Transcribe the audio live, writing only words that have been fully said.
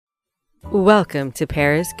Welcome to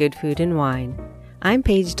Paris Good Food and Wine. I'm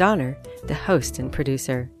Paige Donner, the host and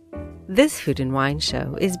producer. This food and wine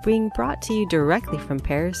show is being brought to you directly from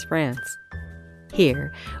Paris, France.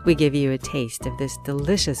 Here, we give you a taste of this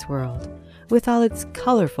delicious world with all its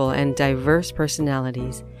colorful and diverse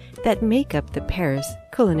personalities that make up the Paris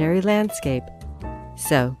culinary landscape.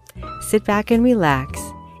 So, sit back and relax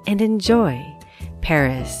and enjoy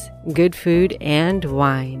Paris Good Food and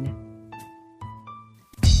Wine.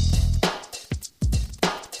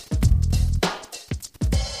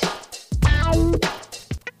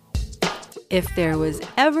 If there was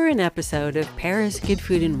ever an episode of Paris Good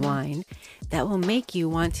Food and Wine that will make you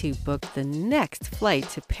want to book the next flight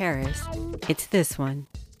to Paris, it's this one.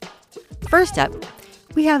 First up,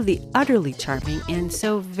 we have the utterly charming and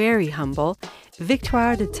so very humble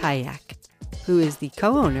Victoire de Taillac, who is the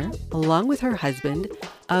co-owner, along with her husband,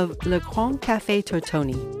 of Le Grand Café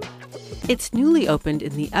Tortoni. It's newly opened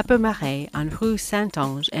in the Upper Marais on Rue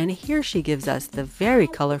Saint-Ange, and here she gives us the very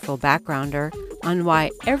colorful backgrounder on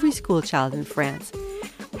why every schoolchild in France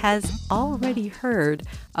has already heard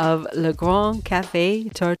of Le Grand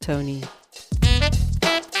Café Tortoni.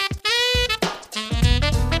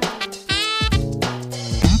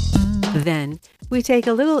 Then, we take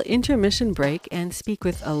a little intermission break and speak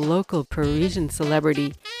with a local Parisian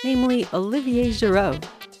celebrity, namely Olivier Giraud.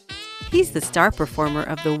 He's the star performer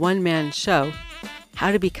of the one-man show,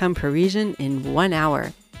 How to Become Parisian in 1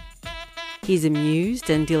 Hour. He's amused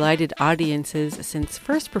and delighted audiences since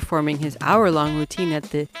first performing his hour-long routine at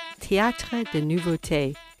the Théâtre des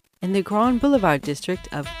Nouveautés in the Grand Boulevard district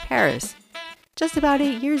of Paris, just about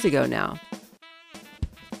 8 years ago now.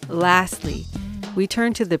 Lastly, we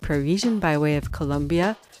turn to the Parisian by way of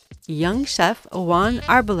Colombia, young chef Juan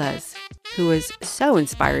Arbalez, who was so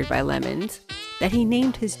inspired by lemons that he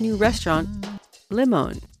named his new restaurant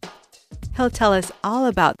Limon. He'll tell us all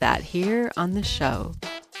about that here on the show.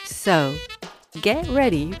 So, get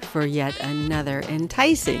ready for yet another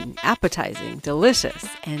enticing, appetizing, delicious,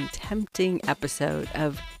 and tempting episode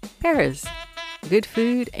of Paris Good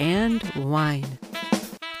Food and Wine.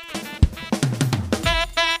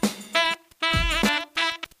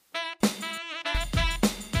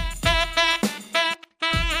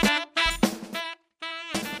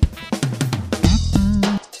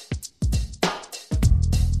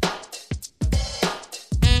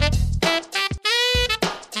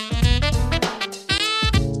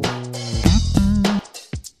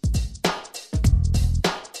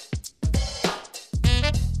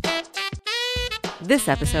 This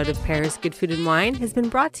episode of Paris Good Food and Wine has been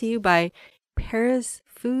brought to you by Paris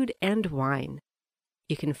Food and Wine.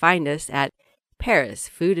 You can find us at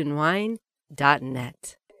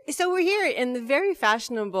parisfoodandwine.net. So we're here in the very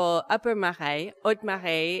fashionable Upper Marais, Haute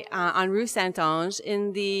Marais, on Rue Saint-Ange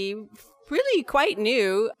in the really quite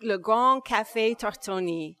new Le Grand Café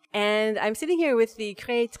Tortoni. And I'm sitting here with the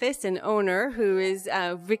créatrice and owner, who is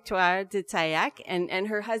Victoire de Taillac, and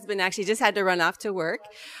her husband actually just had to run off to work.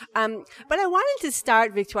 But I wanted to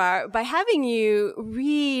start, Victoire, by having you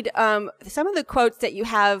read some of the quotes that you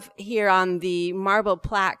have here on the marble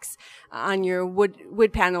plaques on your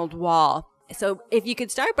wood-paneled wall. So if you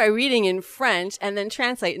could start by reading in French and then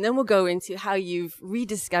translate, and then we'll go into how you've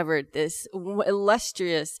rediscovered this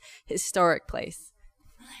illustrious historic place.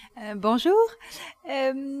 Bonjour.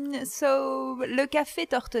 Le café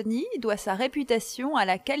Tortoni doit sa réputation à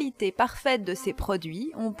la qualité parfaite de ses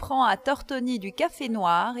produits. On prend à Tortoni du café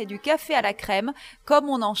noir et du café à la crème comme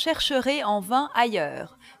on en chercherait en vin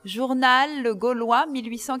ailleurs. Journal Le Gaulois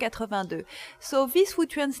 1882. So this would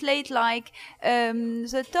translate like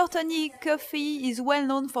the Tortoni coffee is well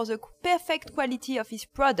known for the perfect quality of its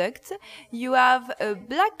product. You have a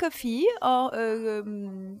black coffee or a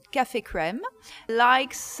café crème,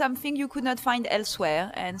 like something you could not find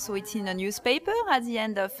elsewhere. And so it's in a newspaper at the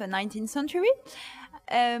end of the 19th century.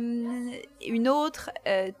 Une autre,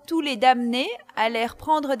 tous les damnés allèrent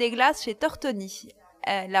prendre des glaces chez Tortoni.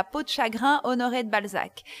 La peau de chagrin Honoré de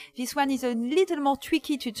Balzac. This one is a little more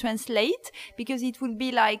tricky to translate because it would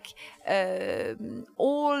be like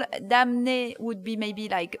all damnés would be maybe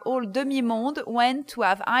like all demi-monde went to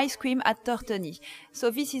have ice cream at Tortoni. So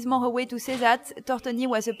this is more a way to say that Tortoni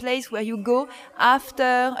was a place where you go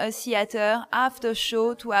after a theater, after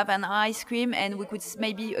show to have an ice cream, and we could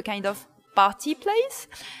maybe a kind of party place.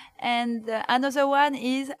 And another one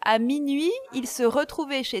is, à minuit, il se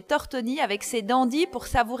retrouvait chez Tortoni avec ses dandys pour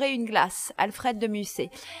savourer une glace, Alfred de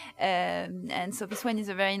Musset. And so this one is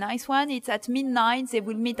a very nice one. It's at midnight, they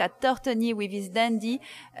will meet at Tortoni with his dandy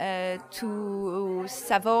to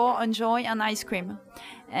savour, enjoy an ice cream.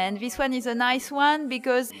 And this one is a nice one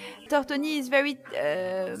because Tortoni is very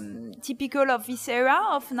typical of this era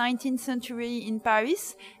of 19th century in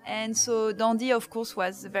Paris. And so Dandy, of course,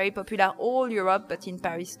 was very popular all Europe, but in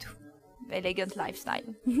Paris too. Elegant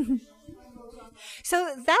lifestyle.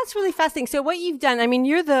 So that's really fascinating. So what you've done, I mean,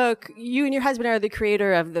 you and your husband are the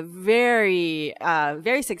creator of the very,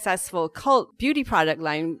 very successful cult beauty product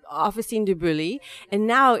line, Officine de Bully. And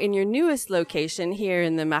now in your newest location here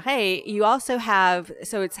in the Marais, you also have,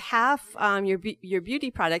 so it's half your beauty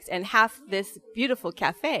products and half this beautiful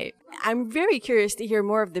cafe. I'm very curious to hear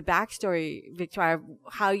more of the backstory, Victoire,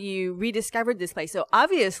 how you rediscovered this place. So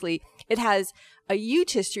obviously it has a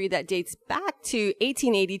huge history that dates back to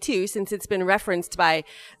 1882, since it's been referenced by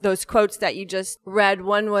those quotes that you just read.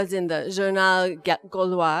 One was in the Journal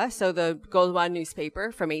Gaulois, so the Gaulois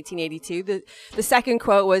newspaper from 1882. The second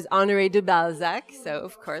quote was Honoré de Balzac, so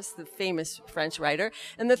of course the famous French writer.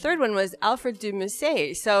 And the third one was Alfred de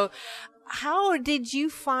Musset. So how did you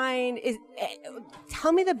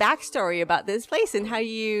tell me the backstory about this place and how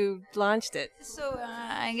you launched it? So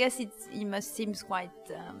I guess it must seem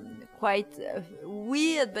quite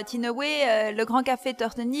weird, but in a way, Le Grand Café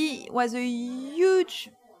Tortoni was a huge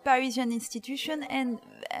Parisian institution and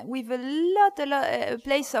with a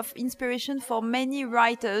place of inspiration for many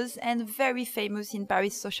writers and very famous in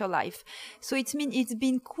Paris social life. So it's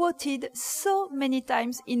been quoted so many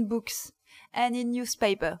times in books and in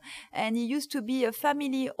newspaper. And it used to be a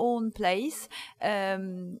family-owned place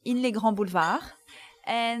in Les Grands Boulevards.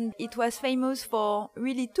 And it was famous for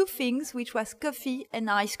really two things, which was coffee and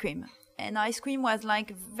ice cream. And ice cream was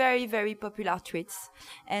like very, very popular treats.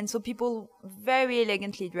 And so people very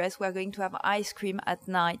elegantly dressed were going to have ice cream at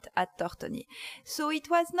night at Tortoni. So it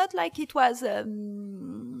was not like it was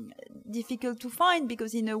difficult to find,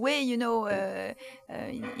 because in a way,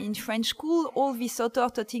 in French school, all these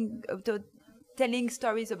auteurs telling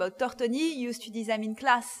stories about Tortoni used to study them in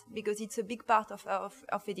class because it's a big part of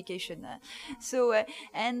education. The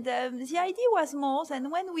idea was more than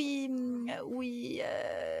when we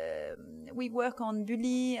work on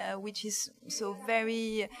Bully, which is so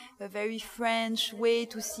a very French way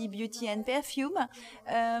to see beauty and perfume.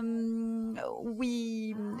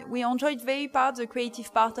 We enjoyed very the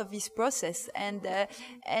creative part of this process, and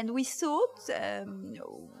we thought,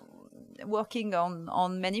 working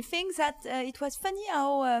on many things, that it was funny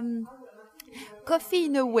how coffee,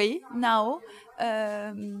 in a way, now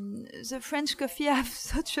the French coffee have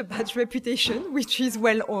such a bad reputation, which is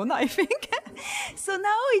well known, I think. So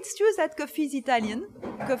now it's true that coffee is Italian,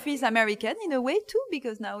 coffee is American in a way too,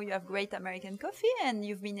 because now you have great American coffee and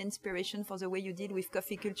you've been inspiration for the way you deal with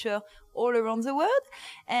coffee culture all around the world.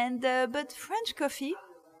 And but French coffee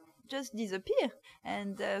just disappear,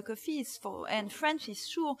 and French is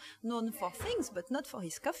sure known for things, but not for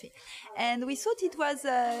his coffee. And we thought it was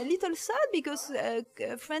a little sad because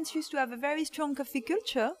France used to have a very strong coffee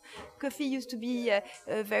culture. Coffee used to be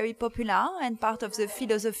very popular and part of the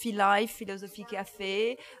philosophy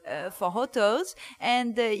cafe for hotels,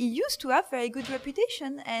 and he used to have very good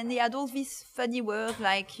reputation, and he had all these funny words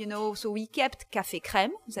like, so we kept Café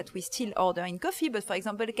Crème that we still order in coffee, but for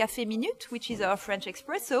example Café Minute, which is our French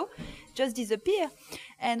espresso, just disappear.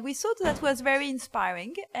 And we thought that was very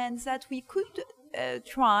inspiring, and that we could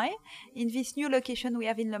try in this new location we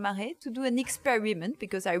have in Le Marais to do an experiment,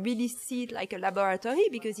 because I really see it like a laboratory,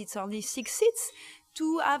 because it's only 6 seats,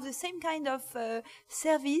 to have the same kind of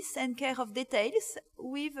service and care of details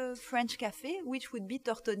with a French cafe, which would be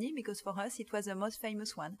Tortoni, because for us it was the most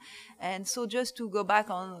famous one. And so just to go back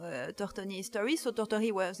on Tortoni history, so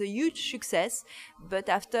Tortoni was a huge success, but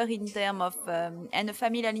after in terms of, and a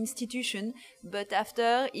familial institution, but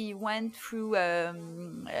after he went through,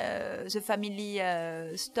 the family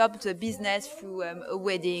stopped the business through a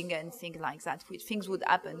wedding and things like that, which things would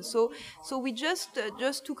happen. So we just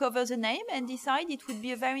took over the name and decided it would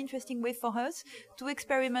be a very interesting way for us to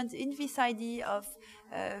experiment in this idea of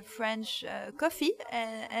French coffee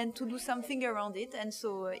and to do something around it. And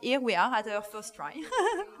so here we are at our first try.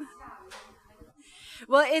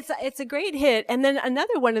 Well, it's a great hit. And then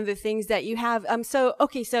another one of the things that you have, so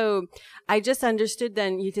I just understood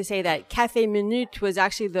then you to say that Café Minute was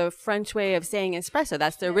actually the French way of saying espresso.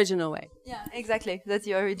 That's the original way. Yeah, exactly. That's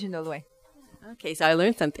the original way. Okay, so I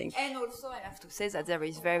learned something. And also I have to say that there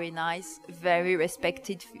is very nice, very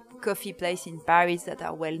respected coffee place in Paris that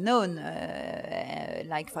are well known,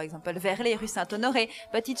 like for example Verlet, Rue Saint-Honoré.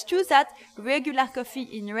 But it's true that regular coffee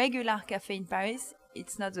in regular cafe in Paris,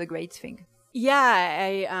 it's not the great thing.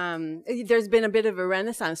 Yeah, there's been a bit of a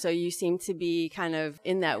renaissance, so you seem to be kind of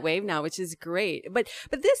in that wave now, which is great. But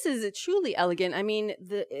this is truly elegant. I mean,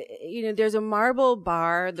 there's a marble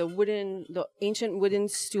bar, the ancient wooden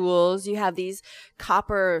stools. You have these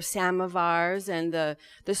copper samovars, and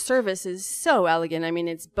the service is so elegant. I mean,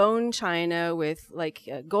 it's bone china with like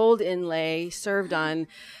gold inlay served on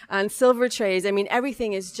silver trays. I mean,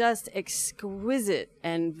 everything is just exquisite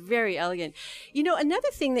and very elegant. You know, another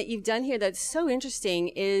thing that you've done here that's so interesting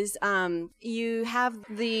is you have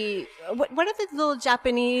what are the little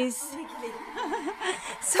Japanese?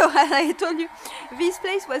 So as I told you, this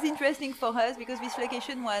place was interesting for us because this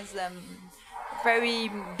location was very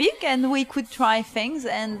big and we could try things,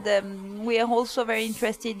 and we are also very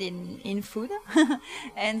interested in food.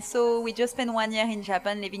 And so we just spent 1 year in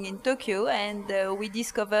Japan living in Tokyo, and we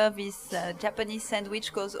discovered this Japanese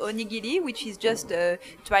sandwich called onigiri, which is just a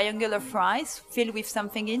triangular fries filled with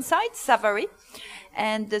something inside, savory,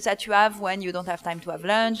 and that you have when you don't have time to have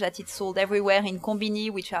lunch, that it's sold everywhere in kombini,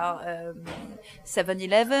 which are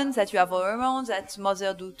 7-Eleven, that you have all around, that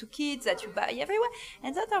mother do to kids, that you buy everywhere,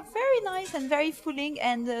 and that are very nice and very filling.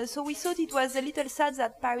 And so we thought it was a little sad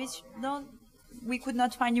that Paris, we could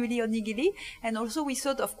not find really onigiri. And also we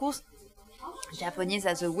thought, of course, Japanese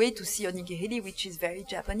as a way to see onigiri, which is very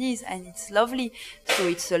Japanese and it's lovely. So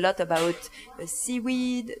it's a lot about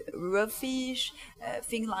seaweed, raw fish,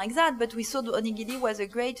 things like that. But we thought onigiri was a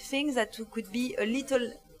great thing that could be a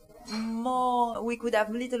little more, we could have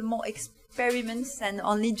a little more experiments than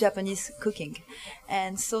only Japanese cooking.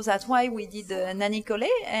 And so that's why we did nanikole.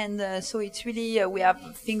 And so it's really, we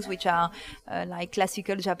have things which are like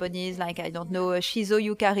classical Japanese, like, I don't know, shiso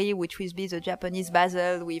yukari, which will be the Japanese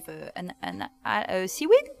basil with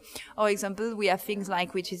seaweed. For example, we have things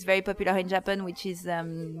like, which is very popular in Japan, which is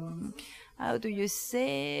how do you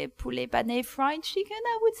say, poulet pané fried chicken,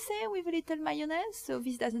 I would say, with a little mayonnaise. So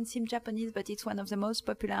this doesn't seem Japanese, but it's one of the most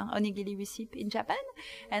popular onigiri recipes in Japan.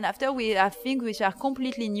 And after we have things which are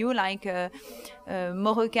completely new, like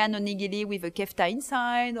Moroccan onigiri with a kefta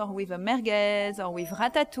inside, or with a merguez, or with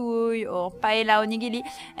ratatouille, or paella onigiri.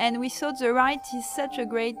 And we thought the right is such a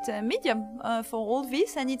great medium for all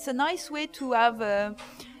this, and it's a nice way to have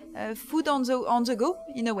food on the go,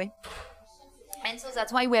 in a way. And so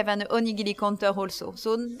that's why we have an onigiri counter also.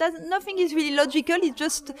 So nothing is really logical. It's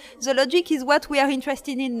just the logic is what we are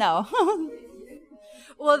interested in now.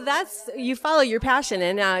 Well, you follow your passion.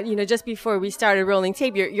 And, just before we started rolling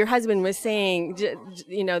tape, your husband was saying,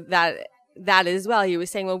 that as well. He was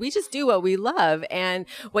saying, well, we just do what we love. And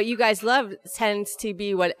what you guys love tends to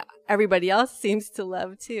be what everybody else seems to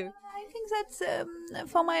love too. I think that's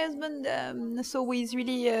for my husband. So he's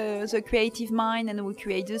really the creative mind, and we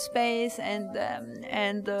create the space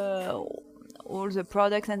and all the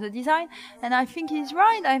products and the design. And I think he's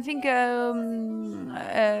right. I think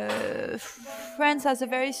France has a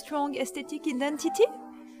very strong aesthetic identity,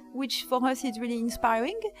 which for us is really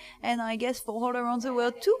inspiring, and I guess for all around the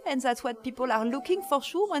world too. And that's what people are looking for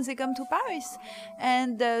sure when they come to Paris.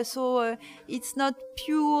 And so it's not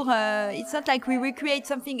pure, it's not like we recreate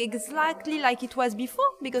something exactly like it was before,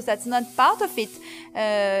 because that's not part of it.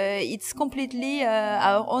 It's completely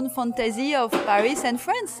our own fantasy of Paris and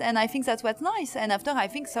France, and I think that's what's nice. And after, I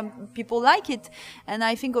think some people like it. And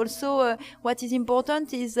I think also what is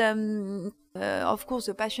important is of course,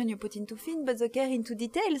 the passion you put into things, but the care into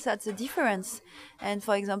details, that's the difference. And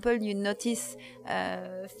for example, you notice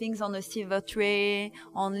things on a silver tray,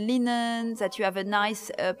 on linen, that you have a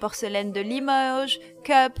nice porcelain de Limoges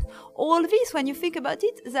cup. All this, when you think about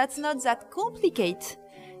it, that's not that complicated.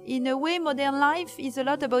 In a way, modern life is a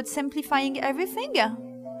lot about simplifying everything.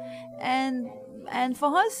 And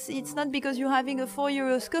for us, it's not because you're having a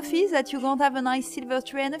 €4 coffee that you can't have a nice silver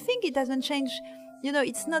tray and a thing. It doesn't change.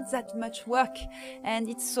 It's not that much work, and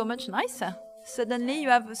it's so much nicer. Suddenly you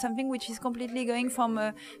have something which is completely going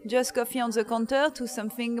from just coffee on the counter to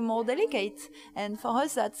something more delicate. And for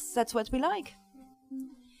us, that's what we like.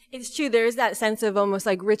 It's true. There's that sense of almost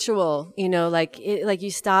like ritual, like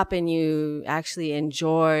you stop and you actually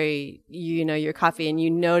enjoy, your coffee, and you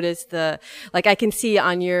notice I can see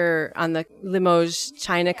on the Limoges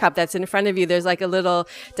china cup that's in front of you, there's like a little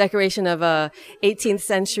decoration of a 18th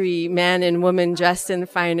century man and woman dressed in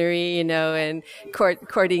finery, and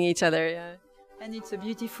courting each other. Yeah. And it's a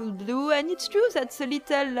beautiful blue, and it's true, that's a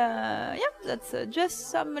little, that's just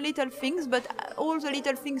some little things, but all the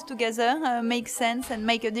little things together make sense and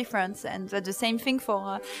make a difference. And that's the same thing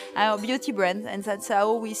for our beauty brand, and that's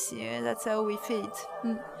how we see, that's how we feel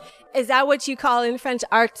it. Is that what you call in French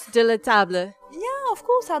art de la table? Yeah, of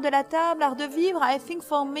course, art de la table, art de vivre. I think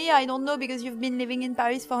for me, I don't know because you've been living in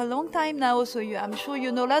Paris for a long time now, so I'm sure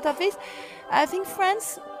you know a lot of this. I think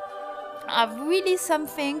France have really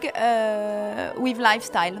something with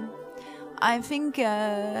lifestyle. I think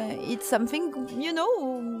it's something,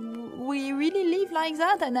 we really live like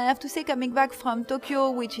that. And I have to say, coming back from Tokyo,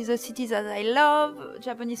 which is a city that I love,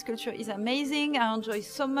 Japanese culture is amazing. I enjoy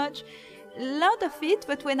so much. Lot of it,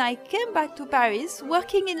 but when I came back to Paris,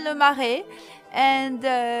 working in Le Marais and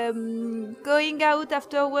going out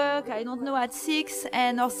after work, I don't know, at 6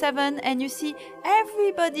 or 7, and you see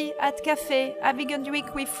everybody at cafe having a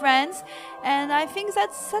drink with friends, and I think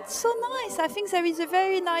that's so nice. I think there is a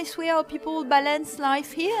very nice way how people balance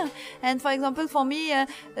life here. And for example, for me,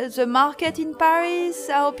 the market in Paris,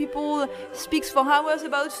 how people speak for hours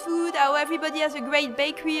about food, how everybody has a great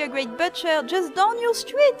bakery, a great butcher, just down your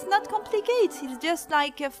street, not complicated. It's just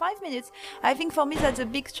like 5 minutes. I think for me that's a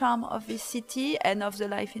big charm of this city and of the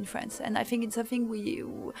life in France. And I think it's something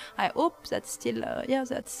I hope that's still, that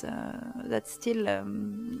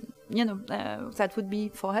would be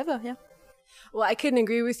forever, yeah. Well, I couldn't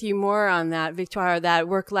agree with you more on that, Victoire, that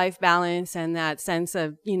work-life balance and that sense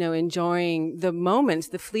of, enjoying the moments,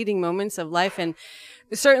 the fleeting moments of life. And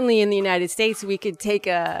certainly in the United States, we could take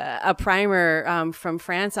a primer from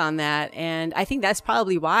France on that. And I think that's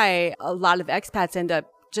probably why a lot of expats end up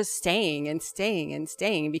just staying and staying and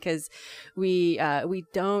staying, because we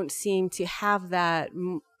don't seem to have that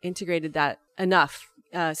integrated that enough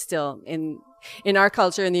still in our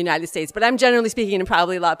culture in the United States. But I'm generally speaking, and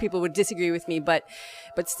probably a lot of people would disagree with me, but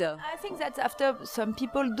still. I think that after some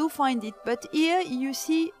people do find it, but here you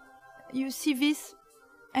see this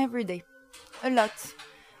every day, a lot.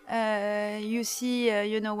 You see,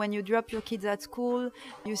 when you drop your kids at school,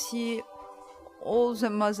 you see all the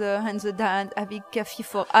mother and the dad having coffee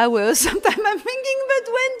for hours. Sometimes I'm thinking,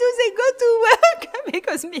 but when do they go to work?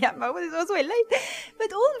 Because me, I'm always also late.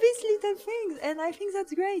 But all these little things, and I think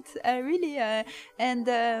that's great, really. And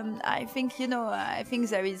I think, I think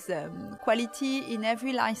there is quality in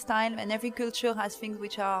every lifestyle, and every culture has things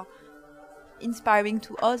which are inspiring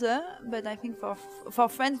to others. But I think for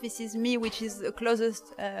France, this is me, which is the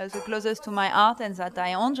closest to my art, and that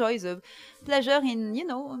I enjoy the pleasure in,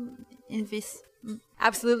 in this.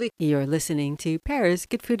 Absolutely. You're listening to Paris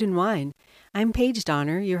Good Food and Wine. I'm Paige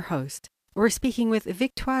Donner, your host. We're speaking with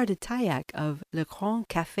Victoire de Taillac of Le Grand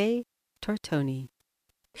Café Tortoni.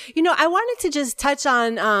 I wanted to just touch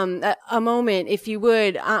on a moment, if you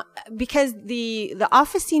would, because the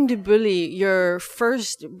Officine de Bully, your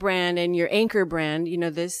first brand and your anchor brand,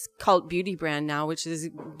 this cult beauty brand now, which has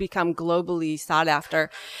become globally sought after.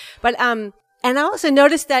 But and I also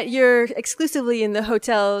noticed that you're exclusively in the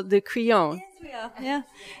Hotel de Crillon. Yes, we are. Yeah.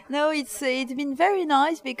 No, it's been very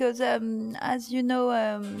nice because, as you know,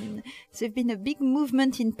 there's been a big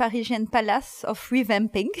movement in Parisian Palace of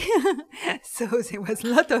revamping. So there was a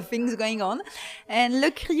lot of things going on. And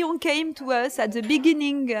Le Crillon came to us at the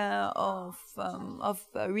beginning of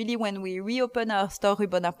really when we reopened our store Rue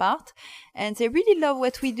Bonaparte. And they really love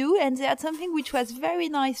what we do. And they had something which was very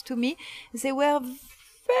nice to me. They were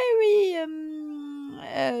very,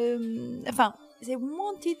 they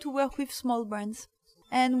wanted to work with small brands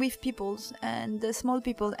and with peoples and small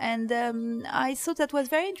people. And I thought that was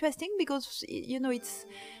very interesting because,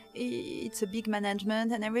 it's a big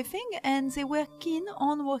management and everything. And they were keen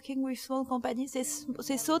on working with small companies. They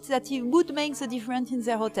thought that it would make the difference in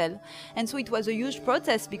their hotel. And so it was a huge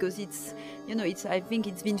process because I think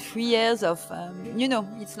it's been 3 years of,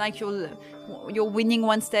 it's like you're winning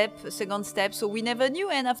one step, a second step. So we never knew.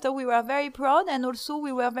 And after we were very proud, and also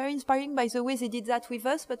we were very inspiring by the way they did that with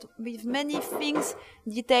us, but with many things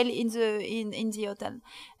detailed in the hotel.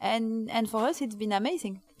 And for us, it's been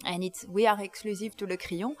amazing. And we are exclusive to Le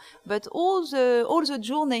Crillon, but all the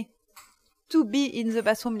journey to be in the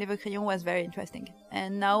bathroom Le Crillon was very interesting.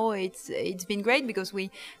 And now it's been great because a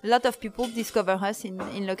lot of people discover us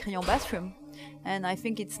in Le Crillon bathroom. And I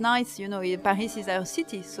think it's nice, Paris is our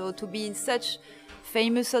city. So to be in such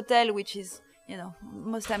famous hotel, which is,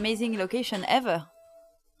 most amazing location ever,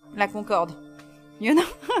 La Concorde,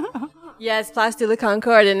 Yes, Place de la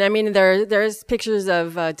Concorde. And I mean, there's pictures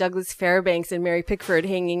of Douglas Fairbanks and Mary Pickford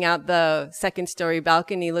hanging out the second-story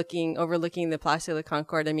balcony overlooking the Place de la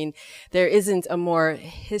Concorde. I mean, there isn't a more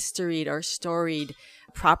historied or storied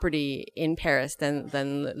property in Paris than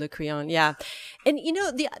Le Crillon. Yeah. And,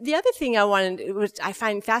 the other thing which I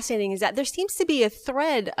find fascinating is that there seems to be a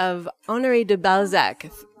thread of Honoré de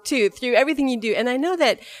Balzac through everything you do. And I know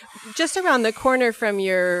that just around the corner from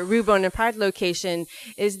your Rue Bonaparte location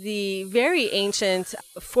is the very ancient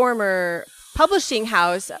former publishing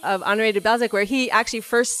house of Honoré de Balzac, where he actually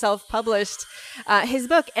first self-published his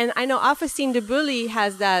book. And I know Augustin de Bully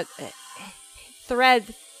has that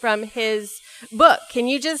thread from his book. Can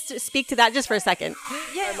you just speak to that just for a second?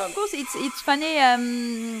 Yeah, of course. It's funny.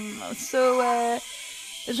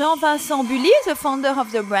 Jean-Vincent Bully, the founder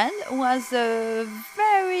of the brand, was a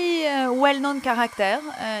very well-known character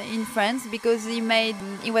in France because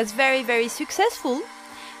he was very, very successful.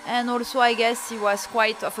 And also, I guess he was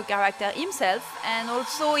quite of a character himself. And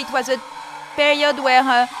also, it was a period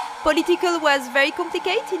where political was very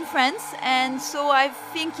complicated in France. And so I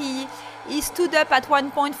think he stood up at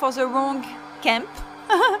one point for the wrong camp.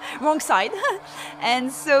 Wrong side.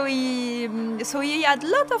 And so he had a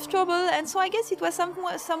lot of trouble, and so I guess it was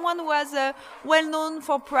someone who was well known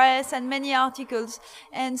for press and many articles.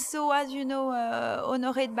 And so, as you know,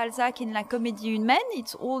 Honoré de Balzac in La Comédie Humaine,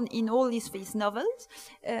 it's all in all his novels.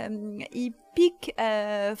 He picked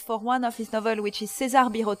for one of his novels, which is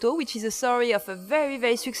César Birotteau, which is a story of a very,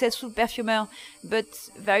 very successful perfumer, but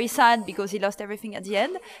very sad because he lost everything at the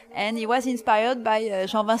end. And he was inspired by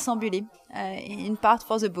Jean-Vincent Bully in part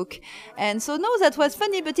for the book. And so, no, that was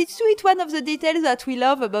funny, but it's one of the details that we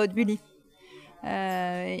love about Bully.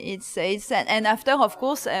 And after, of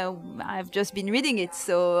course, I've just been reading it.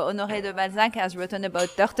 So Honoré de Balzac has written about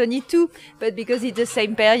Tortoni too, but because it's the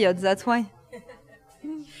same period, that's why.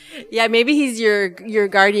 Yeah, maybe he's your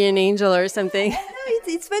guardian angel or something.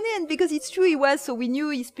 It's funny, and because it's true, he was. So we knew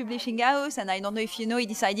his publishing house, and I don't know if you know, he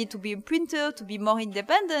decided to be a printer, to be more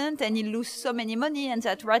independent, and he lost so many money, and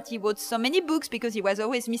that's right, he wrote so many books because he was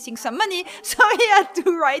always missing some money. So he had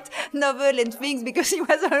to write novel and things because he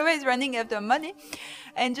was always running after money.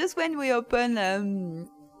 And just when we opened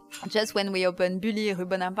Bully Rue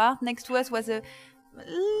Bonaparte, next to us was a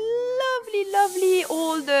lovely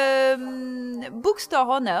old bookstore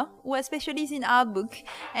owner who specializes in art book,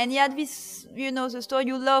 and he had this, the store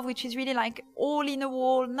you love, which is really like all in a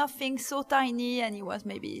wall, nothing, so tiny, and he was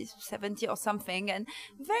maybe 70 or something, and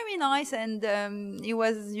very nice, and he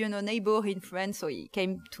was neighbor in France, so he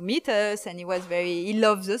came to meet us, and he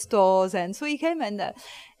loved the stores, and so he came,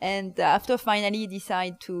 and after finally he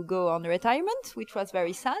decided to go on retirement, which was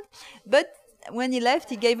very sad, but when he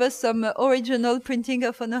left, he gave us some original printing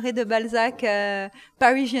of Honoré de Balzac,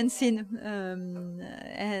 Parisian scene,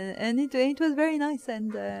 and it was very nice.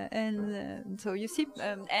 And so you see,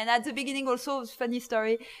 and at the beginning also, it was a funny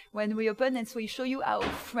story when we opened, and so we show you how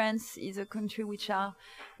France is a country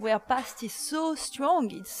where past is so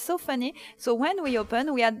strong. It's so funny. So when we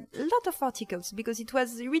opened, we had a lot of articles because it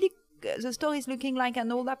was really. The store is looking like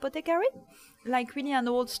an old apothecary, like really an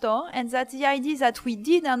old store, and that's the idea that we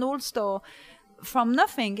did an old store from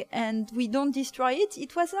nothing and we don't destroy it.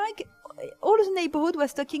 It was like all the neighborhood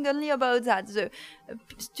was talking only about that. The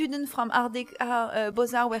students from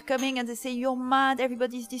Beaux-Arts were coming and they say, "You're mad,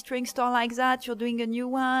 everybody's destroying store like that, you're doing a new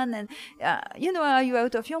one, and are you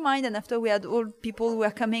out of your mind?" And after we had old people who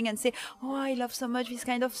were coming and say, "Oh, I love so much this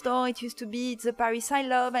kind of store, it used to be, it's the Paris I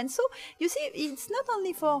love." And so, you see, it's not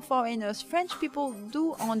only for foreigners, French people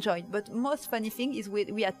do enjoy it, but most funny thing is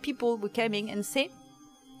we had people who came in and say,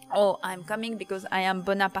 "Oh, I'm coming because I am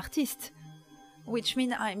Bonapartiste," which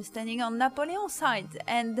means I'm standing on Napoleon's side,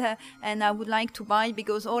 and I would like to buy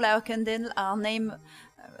because all our candles are named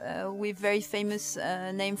with very famous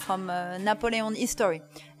name from Napoleon history.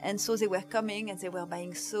 And so they were coming and they were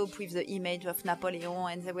buying soap with the image of Napoleon,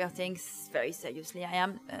 and they were saying very seriously, I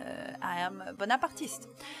am Bonapartiste.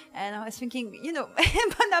 And I was thinking,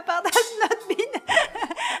 Bonaparte has not been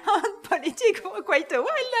on politics for quite a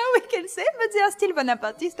while now, we can say, but they are still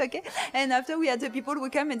Bonapartiste, okay? And after we had the people who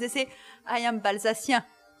come and they say, "I am Balzacien,"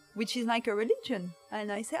 which is like a religion.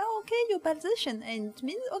 And I say, "Oh, okay, you're Balzacian." And it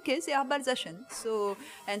means, okay, they are Balzacian. So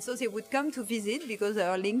they would come to visit because they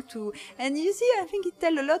are linked to... And you see, I think it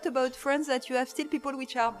tells a lot about France that you have still people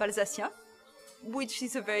which are Balzacian, which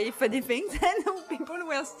is a very funny thing. Then people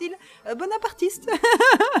were still Bonapartiste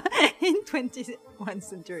in 21st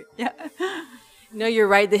century. Yeah. No, you're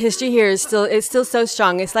right. The history here is still so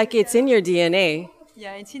strong. It's like it's in your DNA.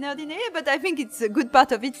 Yeah, it's in our DNA, but I think it's a good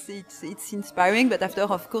part of it. It's inspiring, but after,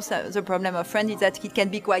 of course, the problem of France is that it can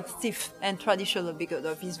be quite stiff and traditional because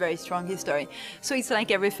of its very strong history. So it's like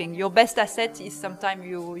everything. Your best asset is sometimes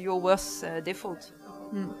your worst default.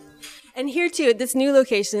 Mm. And here too, at this new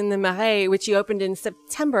location in the Marais, which you opened in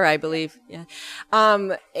September, I believe. Yeah.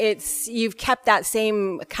 You've kept that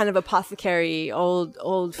same kind of apothecary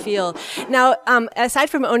old feel. Now, aside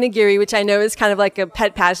from onigiri, which I know is kind of like a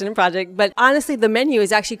pet passion project, but honestly, the menu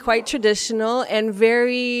is actually quite traditional and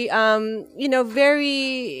very,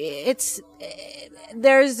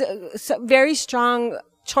 there's very strong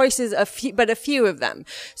choices but a few of them.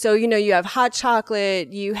 So, you have hot chocolate,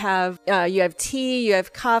 you have tea, you have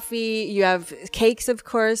coffee, you have cakes, of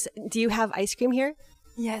course. Do you have ice cream here?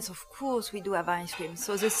 Yes, of course we do have ice cream.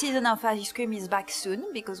 So the season of ice cream is back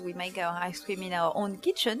soon because we make our ice cream in our own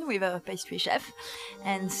kitchen with our pastry chef.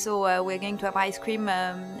 And so we're going to have ice cream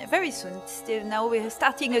very soon. Now we're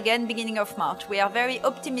starting again beginning of March. We are very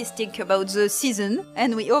optimistic about the season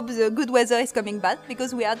and we hope the good weather is coming back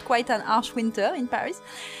because we had quite an harsh winter in Paris.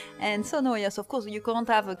 And so no, yes, of course, you can't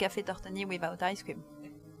have a Café Tortoni without ice cream.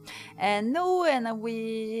 And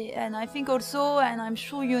I think also, and I'm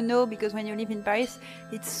sure you know, because when you live in Paris,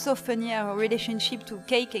 it's so funny our relationship to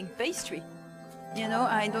cake and pastry.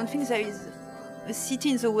 I don't think there is a city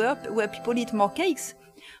in the world where people eat more cakes.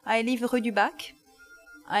 I live Rue du Bac.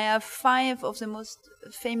 I have 5 of the most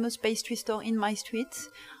famous pastry stores in my street.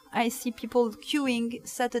 I see people queuing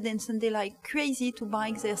Saturday and Sunday like crazy to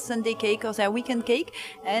buy their Sunday cake or their weekend cake,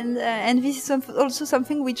 and this is also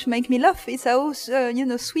something which makes me laugh. It's how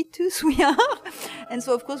sweet tooth we are, and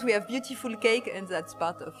so of course we have beautiful cake, and that's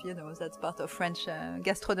part of French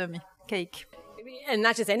gastronomy, cake. And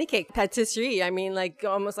not just any cake, patisserie. I mean, like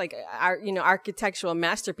almost like architectural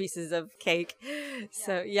masterpieces of cake.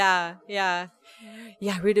 So yeah,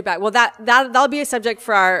 Rue du Bac. Well, that'll be a subject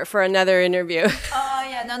for another interview. Oh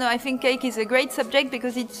yeah, no, I think cake is a great subject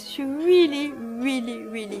because it's really, really,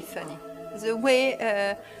 really funny. The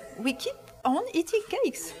way we keep on eating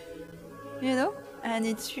cakes, and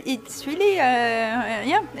it's really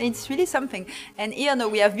it's really something. And here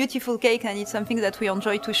we have beautiful cake, and it's something that we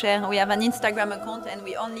enjoy to share. We have an Instagram account, and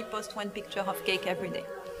we only post 1 picture of cake every day.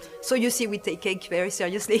 So you see, we take cake very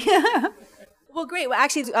seriously. Well, great. Well,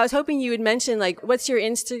 actually, I was hoping you would mention, what's your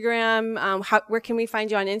Instagram? Where can we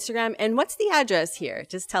find you on Instagram? And what's the address here?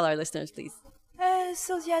 Just tell our listeners, please.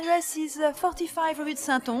 So the address is 45 Rue de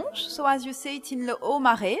Saint-Onge. So as you say, it's in Le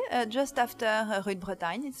Haut-Marais, just after Rue de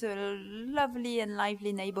Bretagne. It's a lovely and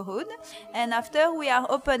lively neighborhood. And after, we are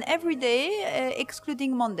open every day,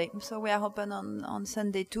 excluding Monday. So we are open on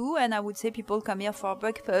Sunday too. And I would say people come here for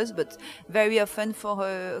breakfast, but very often for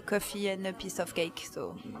a coffee and a piece of cake.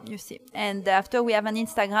 So you see. And after, we have an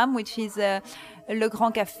Instagram, which is Le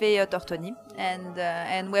Grand Café Tortoni,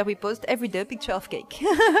 and where we post every day a picture of cake.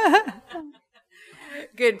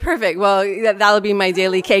 Good, perfect. Well, that'll be my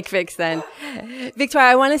daily cake fix then. Victoire,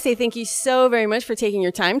 I want to say thank you so very much for taking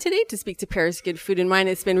your time today to speak to Paris Good Food and Wine.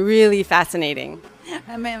 It's been really fascinating.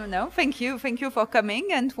 No, thank you. Thank you for coming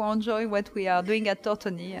and to enjoy what we are doing at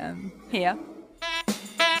Tortoni here.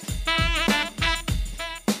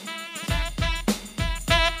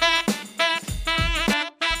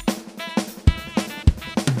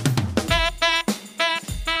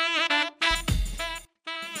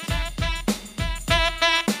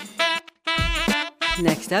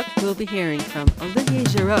 Next up, we'll be hearing from Olivier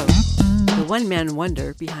Giraud, the one-man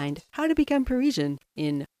wonder behind How to Become Parisian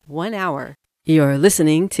in 1 hour. You're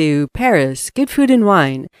listening to Paris Good Food and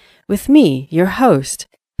Wine with me, your host,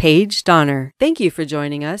 Paige Donner. Thank you for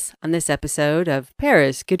joining us on this episode of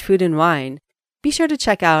Paris Good Food and Wine. Be sure to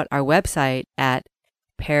check out our website at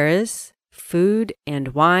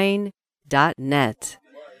parisfoodandwine.net.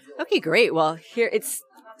 Okay, great. Well, here it's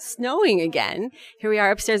snowing again. Here we are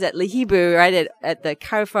upstairs at Le Hibou, right at the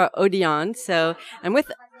Carrefour Odeon. So I'm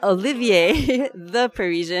with Olivier, the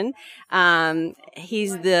Parisian.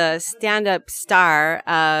 He's the stand-up star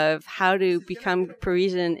of How to Become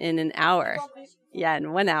Parisian in an Hour. Yeah,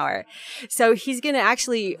 in 1 hour. So he's going to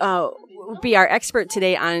actually be our expert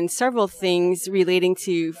today on several things relating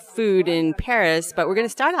to food in Paris. But we're going to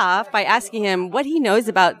start off by asking him what he knows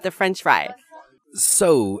about the French fry.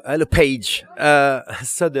 So, hello, Paige. I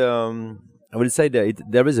will say that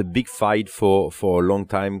there is a big fight for a long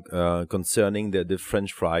time concerning the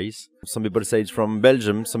French fries. Some people say it's from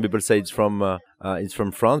Belgium. Some people say it's from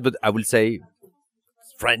France. But I will say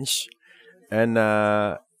French. And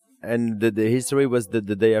the history was the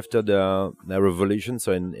day after the revolution.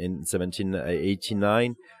 So in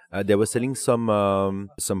 1789, they were selling some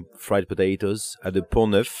fried potatoes at the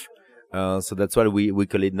Pont Neuf. So that's why we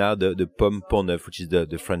call it now the pomme Pont Neuf, which is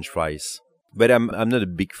the French fries. But I'm not a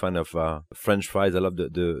big fan of French fries. I love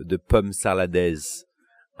the pomme saladaise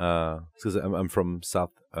because I'm from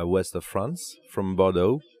west of France, from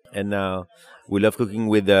Bordeaux, and we love cooking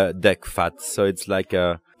with duck fat. So it's like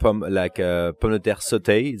a pomme de terre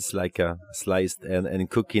sauté. It's like sliced and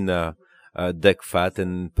cooked in duck fat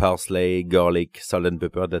and parsley, garlic, salt and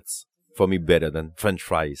pepper. That's for me better than French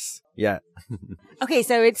fries. Yeah. Okay,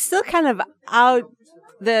 so it's still kind of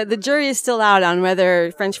the jury is still out on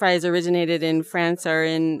whether French fries originated in France or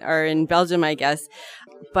in Belgium, I guess.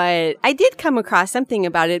 But I did come across something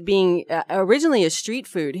about it being originally a street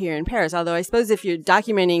food here in Paris. Although I suppose if you're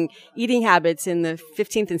documenting eating habits in the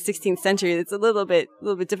 15th and 16th century, it's a little bit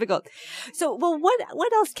difficult. So, well,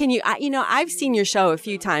 what else can you? I've seen your show a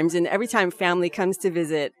few times, and every time family comes to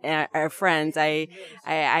visit our friends, I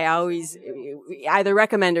always either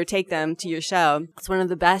recommend or take them to your show. It's one of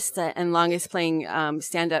the best and longest playing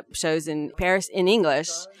stand-up shows in Paris in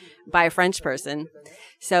English by a French person.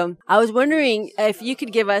 So I was wondering if you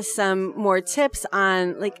could give us some more tips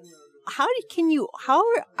on, like, how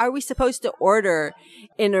are we supposed to order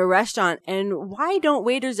in a restaurant, and why don't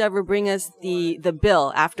waiters ever bring us the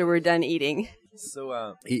bill after we're done eating?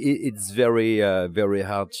 So it's very very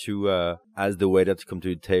hard to ask the waiter to come to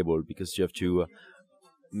the table, because you have to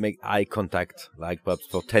make eye contact, like perhaps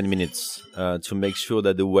for 10 minutes, to make sure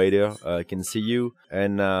that the waiter can see you,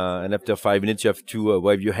 and after 5 minutes you have to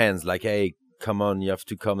wave your hands like, hey, come on, you have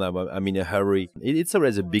to come now, I'm in a hurry. It's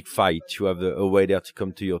always a big fight to have a waiter to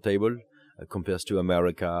come to your table, compared to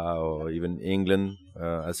America or even England.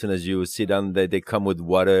 As soon as you sit down, they come with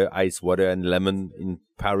water, ice water and lemon. In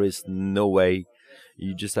Paris, no way.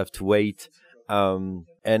 You just have to wait. And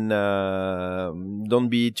don't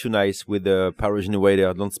be too nice with the Parisian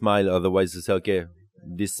waiter. Don't smile, otherwise they say, okay,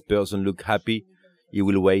 this person look happy, he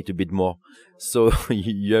will wait a bit more. So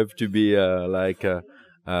you have to be a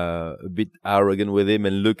bit arrogant with him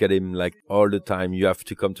and look at him like all the time. You have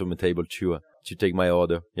to come to my table to take my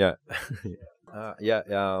order. Yeah.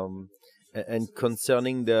 And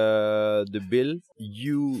concerning the bill,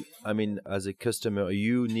 as a customer,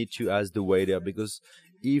 you need to ask the waiter, because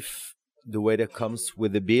if the waiter comes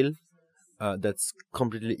with the bill, that's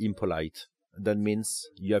completely impolite. That means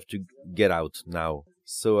you have to get out now.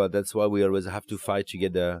 So that's why we always have to fight to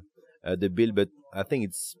get the bill. But I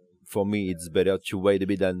think for me, it's better to wait a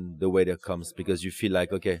bit than the waiter comes, because you feel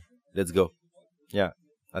like, okay, let's go. Yeah,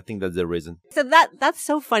 I think that's the reason. So that's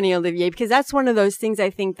so funny, Olivier, because that's one of those things I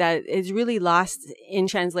think that is really lost in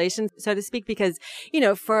translation, so to speak, because,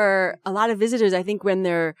 for a lot of visitors, I think when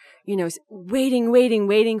they're,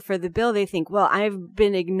 waiting for the bill, they think, well, I've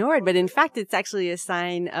been ignored. But in fact, it's actually a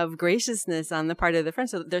sign of graciousness on the part of the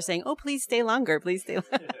French. So they're saying, oh, please stay longer. Please stay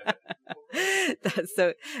longer.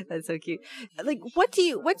 That's so cute. Like, what do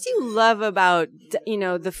you love about,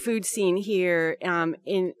 the food scene here,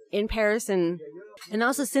 in Paris, and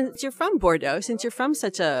also, since you're from Bordeaux, since you're from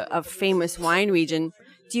such a famous wine region,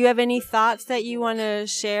 do you have any thoughts that you want to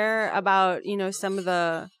share about, some of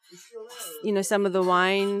the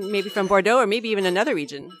wine, maybe from Bordeaux or maybe even another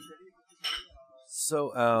region?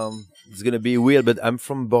 So it's gonna be weird, but I'm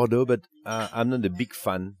from Bordeaux, but I'm not a big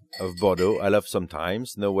fan of Bordeaux. I love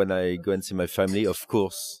sometimes. When I go and see my family, of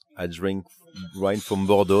course, I drink wine from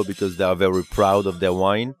Bordeaux because they are very proud of their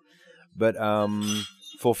wine. But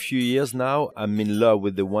for a few years now, I'm in love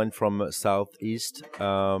with the wine from Southeast,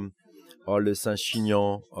 all the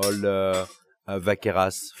Saint-Chinian, all the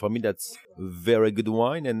Vaqueras. For me, that's very good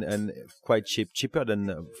wine and quite cheap, cheaper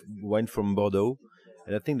than wine from Bordeaux.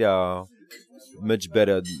 And I think they are much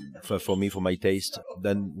better for me, for my taste,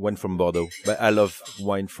 than wine from Bordeaux. But I love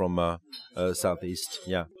wine from Southeast.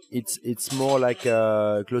 Yeah, it's more like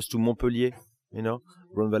close to Montpellier,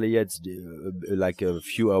 Rhône-Vallée, it's like a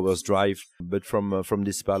few hours drive, but from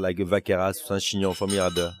this part, like Vaqueras, Saint-Chinian, for me are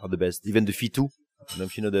the best. Even the Fitou, I don't know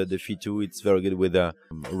if you know the Fitou, it's very good with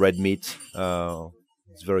red meat.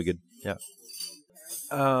 It's very good. Yeah.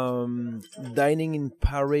 Dining in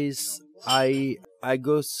Paris, I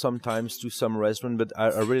go sometimes to some restaurant, but I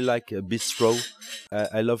really like a bistro.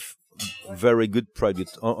 I love very good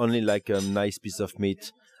product, only like a nice piece of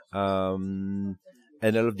meat.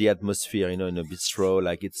 And I love the atmosphere, in a bistro,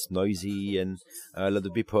 like it's noisy and a lot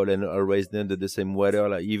of people and always under the same weather.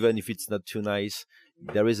 Like even if it's not too nice,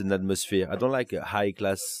 there is an atmosphere. I don't like a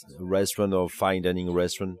high-class restaurant or fine dining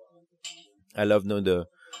restaurant. I love the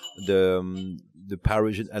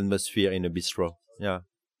Parisian atmosphere in a bistro. Yeah,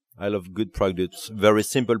 I love good products, very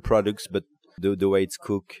simple products, but the way it's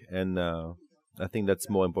cooked, and I think that's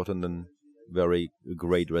more important than very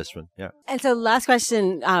great restaurant. Yeah. And so last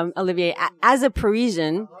question, Olivier, as a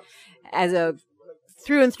Parisian, as a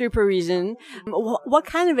through and through Parisian, what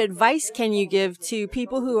kind of advice can you give to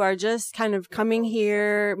people who are just kind of coming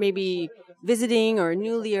here, maybe visiting or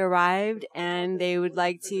newly arrived, and they would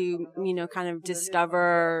like to, kind of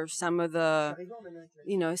discover some of the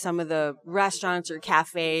restaurants or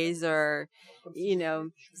cafes or,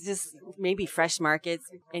 just maybe fresh markets?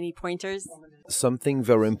 Any pointers? Something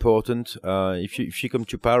very important. If you come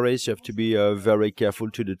to Paris, you have to be very careful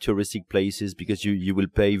to the touristic places, because you will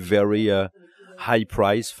pay very high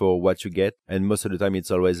price for what you get. And most of the time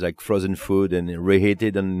it's always like frozen food and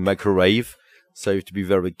reheated and microwave. So you have to be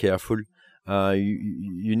very careful.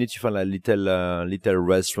 You need to find a little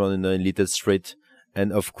restaurant in a little street.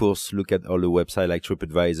 And of course, look at all the websites like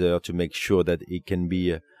TripAdvisor to make sure that it can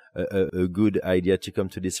be a good idea to come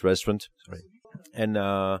to this restaurant. Sorry. And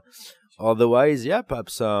otherwise, yeah,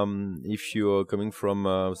 perhaps if you're coming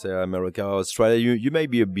from say America or Australia, you may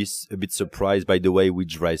be a bit surprised by the way we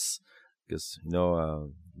dress, because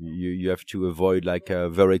you have to avoid like a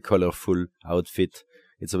very colorful outfit.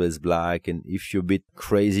 It's always black, and if you're a bit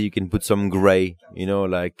crazy, you can put some gray.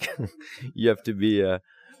 Like you have to be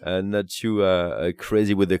not too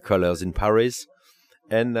crazy with the colors in Paris.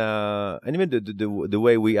 And even the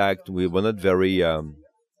way we act, we were not very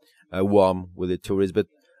warm with the tourists. But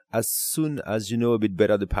as soon as you know a bit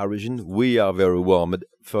better the Parisian, we are very warm. But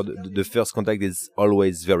for the first contact is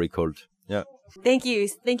always very cold. Yeah. Thank you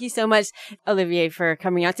so much, Olivier, for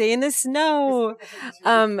coming out today in the snow.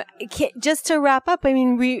 Just to wrap up, I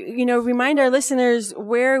mean, remind our listeners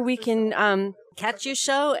where we can catch your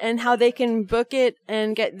show and how they can book it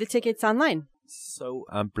and get the tickets online. So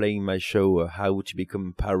I'm playing my show How to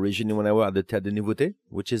Become Parisian 1 hour at the Théâtre des Nouveautés,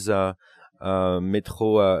 which is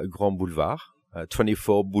Métro Grand Boulevard,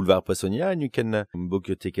 24 Boulevard Poissonnière, and you can book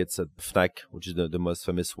your tickets at Fnac, which is the most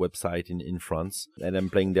famous website in France. And I'm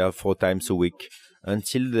playing there 4 times a week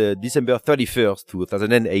until December 31st,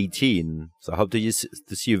 2018. So I hope to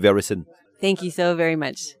see you very soon. Thank you so very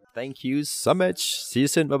much. Thank you so much. See you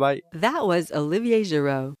soon. Bye-bye. That was Olivier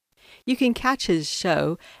Giraud. You can catch his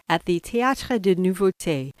show at the Théâtre des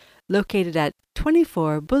Nouveautés, located at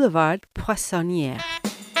 24 Boulevard Poissonnière.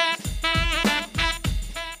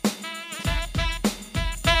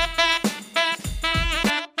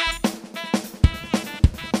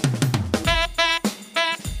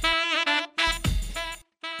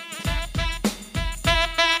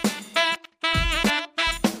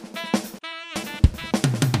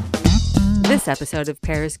 This episode of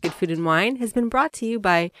Paris Good Food and Wine has been brought to you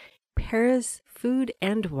by Paris Food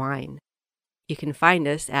and Wine. You can find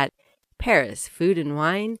us at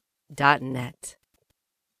parisfoodandwine.net.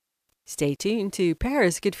 Stay tuned to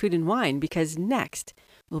Paris Good Food and Wine, because next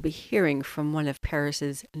we'll be hearing from one of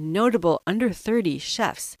Paris's notable under-30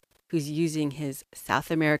 chefs who's using his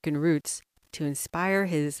South American roots to inspire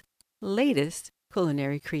his latest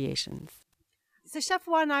culinary creations. So, Chef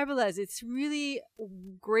Juan Arbalez, it's really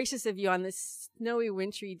gracious of you on this snowy,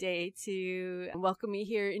 wintry day to welcome me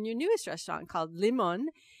here in your newest restaurant called Limon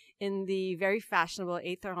in the very fashionable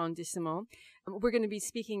 8th arrondissement. We're going to be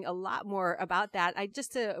speaking a lot more about that.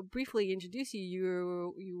 Just to briefly introduce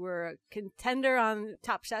you, you were a contender on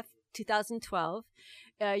Top Chef 2012.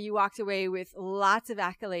 You walked away with lots of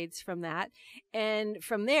accolades from that. And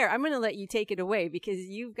from there, I'm going to let you take it away, because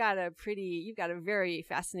you've got a very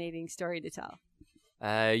fascinating story to tell.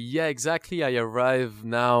 Yeah, exactly. I arrived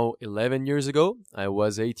now 11 years ago. I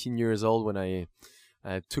was 18 years old when I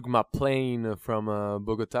took my plane from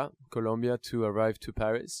Bogota, Colombia, to arrive to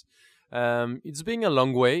Paris. It's been a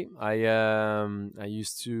long way. I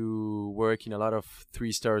used to work in a lot of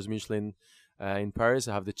 3 stars Michelin in Paris.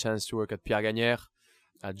 I have the chance to work at Pierre Gagnère,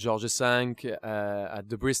 at Georges V, at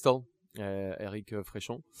the Bristol, Eric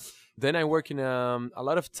Fréchon. Then I work in a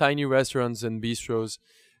lot of tiny restaurants and bistros.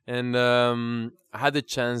 And I had the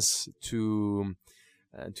chance to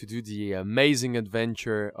do the amazing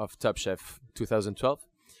adventure of Top Chef 2012.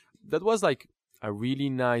 That was like a really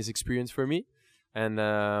nice experience for me, and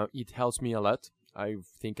it helps me a lot. I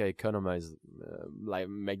think I economized like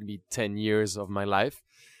maybe 10 years of my life.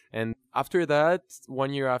 And after that,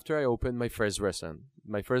 1 year after, I opened my first restaurant.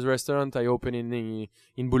 My first restaurant I opened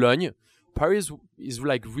in Boulogne. Paris is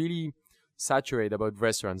like really saturated about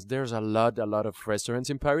restaurants. There's a lot of restaurants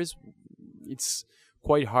in Paris. It's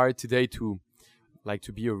quite hard today to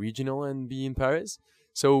be original and be in Paris.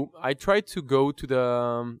 So I tried to go to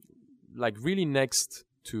the really next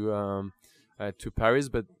to Paris,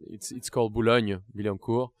 but it's called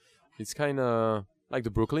Boulogne-Billancourt. It's kind of like the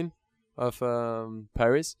Brooklyn of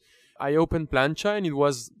Paris. I opened Plancha, and it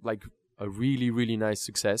was like a really nice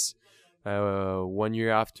success. 1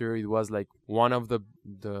 year after, it was like one of the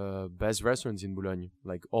best restaurants in Boulogne.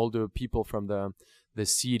 Like all the people from the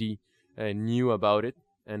city knew about it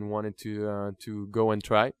and wanted to go and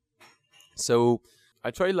try. So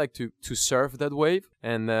I tried to surf that wave,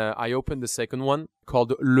 and I opened the second one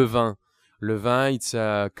called Le Vin. Le Vin, it's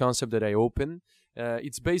a concept that I opened.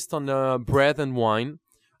 It's based on bread and wine.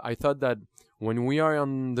 I thought that when we are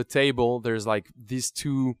on the table, there's like these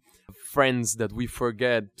two friends that we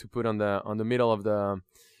forget to put on the middle of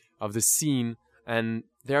the scene. and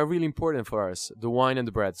they are really important for us, the wine and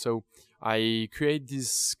the bread. So I create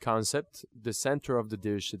this concept. The center of the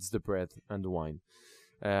dish, it's the bread and the wine.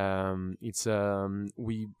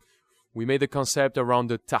 We made the concept around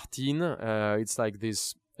the tartine. It's like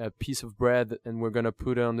this piece of bread, and we're gonna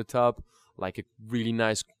put it on the top like a really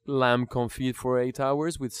nice lamb confit for 8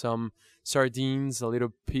 hours with some sardines, a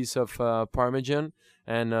little piece of parmesan,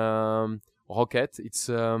 and roquette.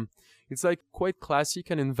 It's like quite classic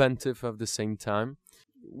and inventive at the same time.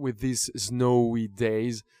 With these snowy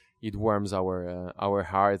days, it warms our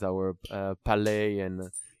heart, our palate,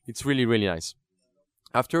 and it's really, really nice.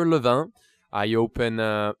 After Le Vin, I open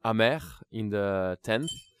Amer in the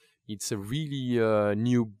 10th. It's a really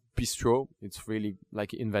new bistro. It's really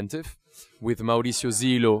like inventive, with Mauricio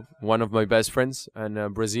Zillo, one of my best friends,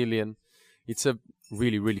 and Brazilian. It's a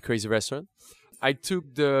really, really crazy restaurant. I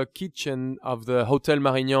took the kitchen of the Hotel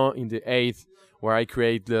Marignan in the 8th, where I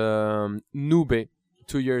create the Nube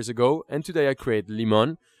 2 years ago, and today I create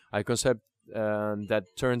Limon, a concept that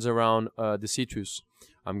turns around the citrus.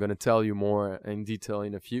 I'm gonna tell you more in detail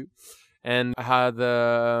in a few. And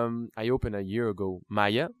I opened a year ago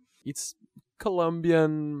Maya. It's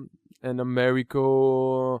Colombian and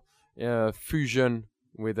American fusion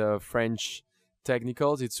with French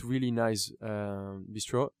technicals. It's really nice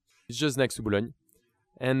bistro. It's just next to Boulogne.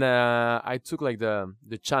 And I took like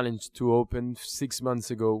the challenge to open 6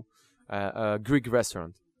 months ago a Greek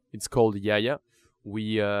restaurant. It's called Yaya.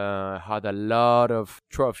 We had a lot of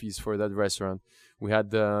trophies for that restaurant. We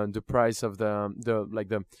had the prize of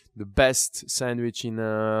the best sandwich in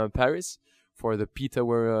Paris for the pita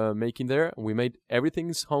we're making there. We made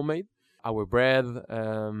everything's homemade. Our bread,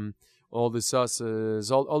 all the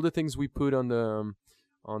sauces, all the things we put on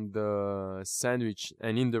the sandwich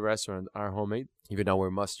and in the restaurant are homemade. Even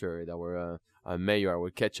our mustard, our mayo,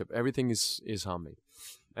 our ketchup, everything is homemade.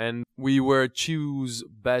 And we were choose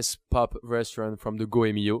best pub restaurant from the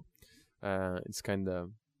Goemio. It's kind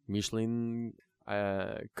of Michelin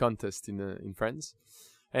contest in France,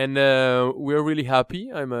 and we're really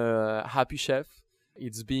happy. I'm a happy chef.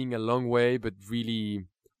 It's been a long way, but really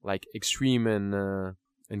like extreme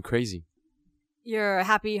and crazy. You're a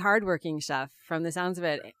happy, hardworking chef from the sounds of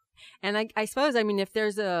it. And I suppose, I mean, if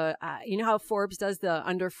there's you know how Forbes does the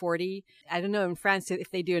under 40? I don't know in France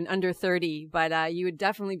if they do an under 30, but you would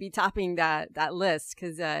definitely be topping that list,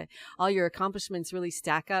 because all your accomplishments really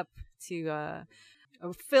stack up to a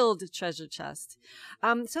filled treasure chest.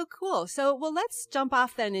 So cool. So, well, let's jump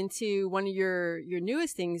off then into one of your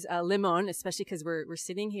newest things, Limon, especially because we're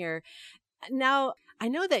sitting here. Now, I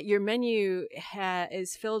know that your menu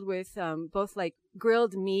is filled with both like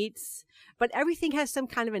grilled meats, but everything has some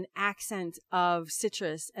kind of an accent of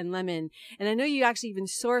citrus and lemon. And I know you actually even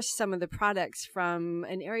source some of the products from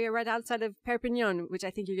an area right outside of Perpignan, which I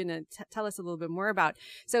think you're going to tell us a little bit more about.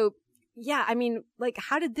 So, yeah, I mean, like,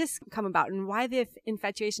 how did this come about, and why the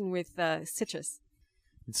infatuation with citrus?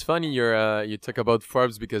 It's funny you talk about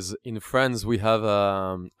Forbes, because in France we have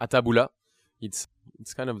Ataboula. It's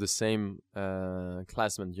kind of the same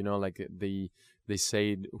classment, you know, like they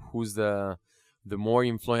say who's the more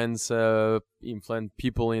influent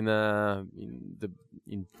people in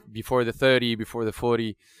before the 30, before the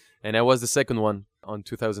 40, and I was the second one on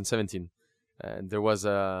 2017. There was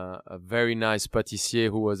a very nice pâtissier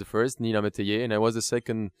who was the first, Nina Métayer, and I was the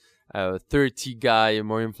second 30 guy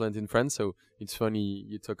more influent in France. So it's funny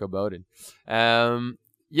you talk about it.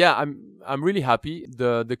 Yeah, I'm really happy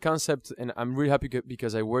the concept, and I'm really happy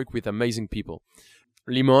because I work with amazing people.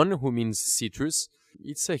 Limon, who means citrus,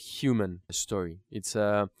 it's a human story. It's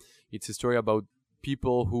a story about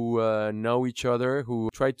people who know each other, who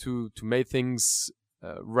try to make things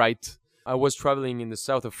right. I was traveling in the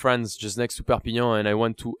south of France, just next to Perpignan, and I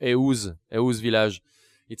went to Eauze village.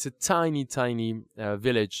 It's a tiny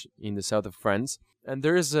village in the south of France, and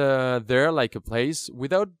there's there like a place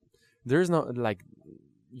there's not like,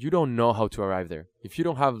 you don't know how to arrive there. If you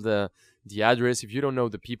don't have the address, if you don't know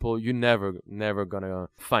the people, you never gonna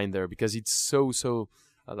find there, because it's so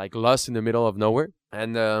like lost in the middle of nowhere.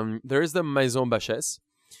 And there is the Maison Bachès.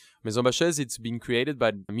 Maison Bachès, it's been created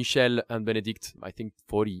by Michel and Benedict, I think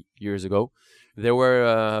 40 years ago. They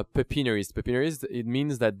were pepinerists. Pepinerists, it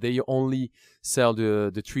means that they only sell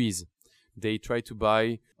the trees. They try to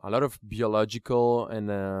buy a lot of biological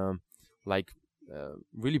and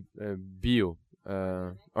really bio,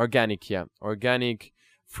 organic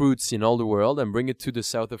fruits in all the world, and bring it to the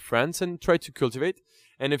south of France and try to cultivate.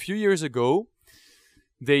 And a few years ago,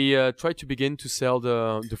 they tried to begin to sell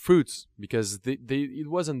the fruits, because it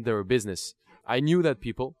wasn't their business. I knew that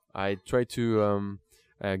people. I tried to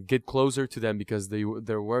get closer to them because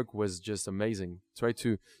their work was just amazing. Try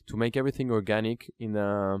to make everything organic in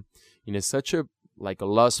such a like a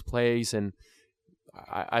lost place, and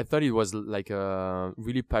I thought it was like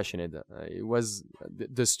really passionate. It was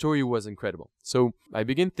the story was incredible. So I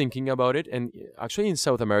began thinking about it, and actually in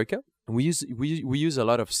South America we use a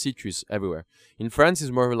lot of citrus everywhere. In France,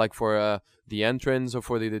 it's more like for the entrance or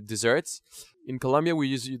for the desserts. In Colombia, we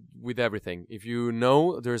use it with everything. If you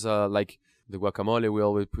know, there's like the guacamole. We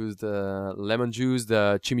always put the lemon juice,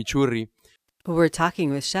 the chimichurri. We're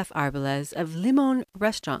talking with Chef Arbalez of Limon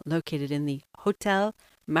Restaurant located in the Hotel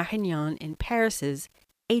Marignan in Paris's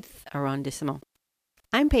 8th arrondissement.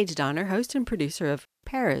 I'm Paige Donner, host and producer of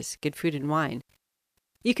Paris, Good Food and Wine.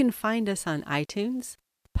 You can find us on iTunes,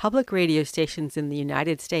 public radio stations in the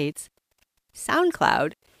United States,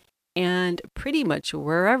 SoundCloud, and pretty much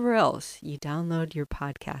wherever else you download your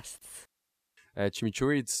podcasts.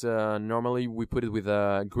 Chimichurri, it's normally we put it with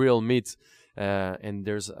grilled meat, and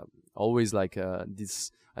there's always like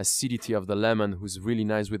this acidity of the lemon, who's really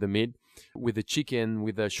nice with the meat, with the chicken,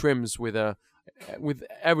 with the shrimps, with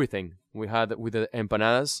everything. We had with the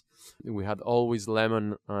empanadas, we had always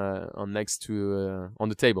lemon on next to on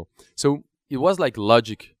the table. So it was like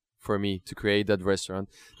logic for me to create that restaurant.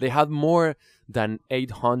 They had more than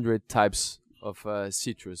 800 types of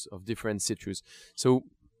citrus, of different citrus. So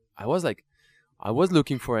I was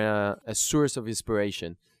looking for a source of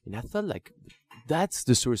inspiration, and I thought like that's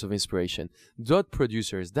the source of inspiration. That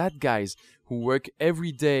producers, that guys who work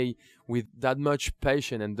every day with that much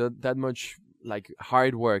passion and that much like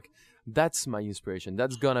hard work, that's my inspiration.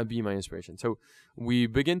 That's gonna be my inspiration. So we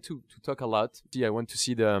began to talk a lot. I went to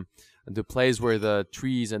see the place where the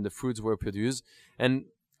trees and the fruits were produced, and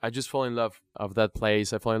I just fall in love of that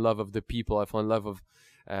place. I fall in love of the people. I fall in love of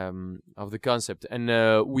the concept.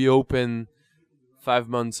 And we opened 5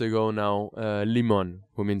 months ago now, Limon,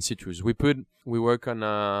 who means citrus. We work on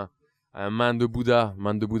a man de Buddha.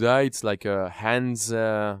 Man de Buddha, it's like a hand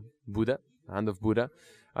of Buddha.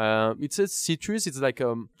 It's a citrus. It's like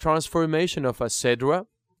a transformation of a cedro,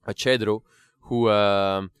 who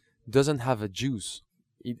doesn't have a juice.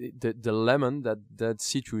 The lemon, that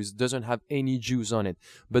citrus, doesn't have any juice on it.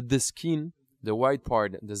 But the skin, the white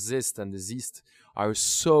part, the zest and the zest are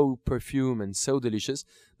so perfumed and so delicious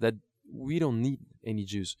that we don't need any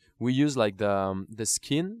juice. We use like the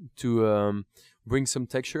skin to bring some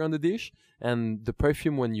texture on the dish, and the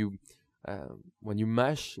perfume when you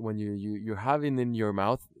mash, when you have it in your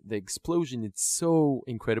mouth, the explosion, it's so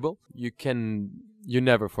incredible. You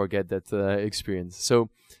never forget that experience. So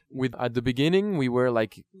at the beginning we were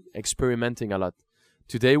like experimenting a lot.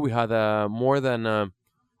 Today we had more than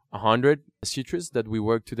 100 citrus that we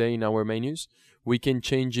work today in our menus. We can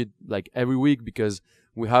change it like every week because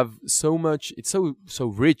we have so much. It's so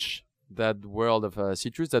rich, that world of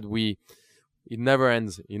citrus, that it never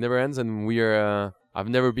ends. It never ends, and we are. I've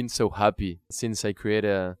never been so happy since I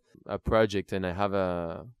created a project and I have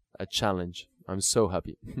a challenge. I'm so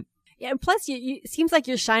happy. Yeah, and plus, it seems like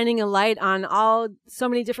you're shining a light on so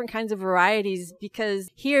many different kinds of varieties, because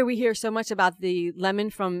here we hear so much about the lemon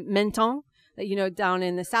from Menton, down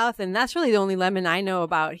in the south, and that's really the only lemon I know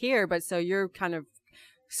about here. But so you're kind of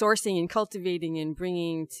sourcing and cultivating and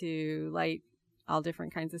bringing to light all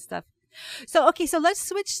different kinds of stuff. So let's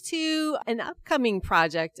switch to an upcoming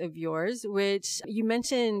project of yours, which you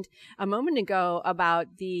mentioned a moment ago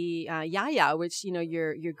about the Yaya, which,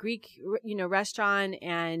 your Greek, restaurant,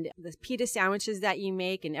 and the pita sandwiches that you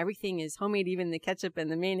make, and everything is homemade, even the ketchup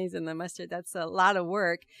and the mayonnaise and the mustard. That's a lot of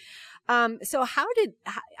work. So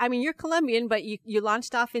you're Colombian, but you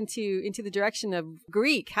launched off into the direction of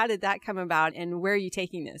Greek. How did that come about, and where are you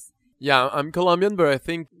taking this? Yeah, I'm Colombian, but I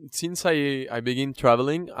think since I began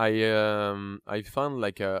traveling, I found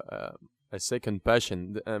like a second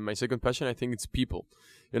passion. My second passion, I think, it's people.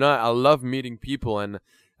 I love meeting people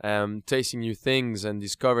and tasting new things and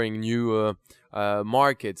discovering new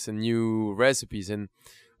markets and new recipes. And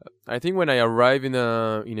I think when I arrive in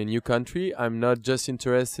a new country, I'm not just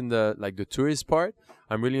interested in the tourist part.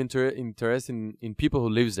 I'm really interested in people who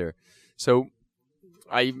lives there. So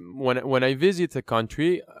when I visit a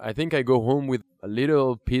country, I think I go home with a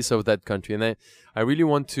little piece of that country, and I really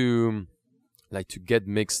want to get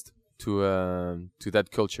mixed to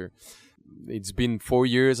that culture. It's been 4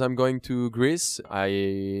 years I'm going to Greece.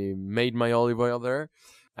 I made my olive oil there.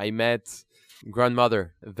 I met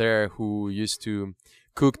grandmother there who used to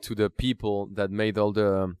cook to the people that made all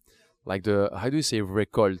the how do you say,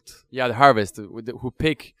 récolte? Yeah, the harvest, who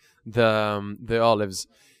pick the olives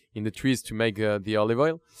in the trees to make the olive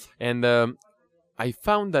oil. And I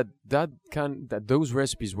found that those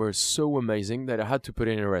recipes were so amazing that I had to put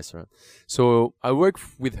it in a restaurant. So I worked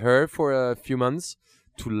with her for a few months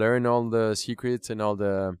to learn all the secrets and all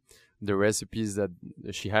the recipes that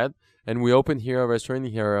she had, and we opened here a restaurant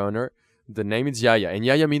in her honor. The name is Yaya, and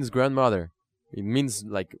Yaya means grandmother. It means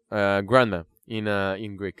like grandma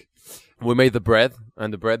in Greek. We made the bread, and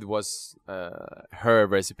the bread was her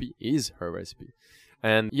recipe, is her recipe.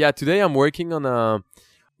 And yeah, today I'm working on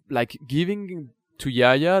like giving to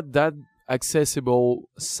Yaya that accessible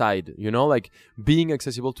side, like being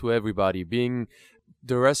accessible to everybody. Being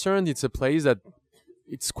the restaurant, it's a place that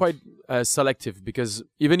it's quite selective, because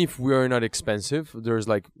even if we are not expensive, there's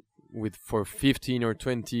like for 15 or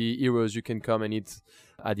 20 euros you can come and eat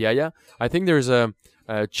at Yaya. I think there's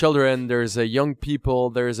children, there's young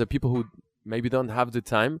people, there's people who maybe don't have the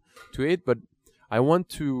time to eat, but I want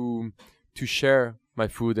to share my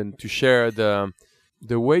food and to share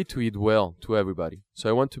the way to eat well to everybody. So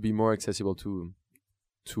I want to be more accessible to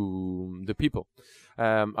the people.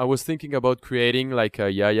 I was thinking about creating like a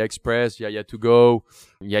Yaya Express, Yaya To Go,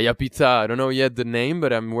 Yaya Pizza. I don't know yet the name,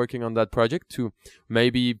 but I'm working on that project to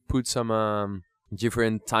maybe put some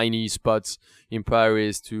different tiny spots in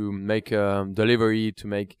Paris to make delivery, to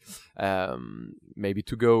make maybe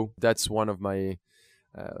To Go. That's one of my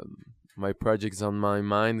my projects on my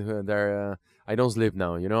mind. I don't sleep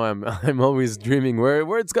now. I'm always dreaming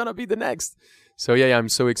where it's gonna be the next. So yeah, I'm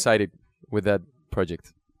so excited with that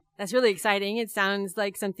project. That's really exciting. It sounds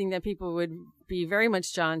like something that people would be very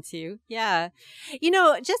much drawn to. Yeah.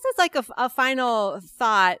 Just as like a final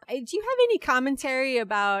thought, do you have any commentary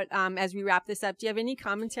about, as we wrap this up, do you have any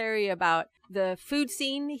commentary about the food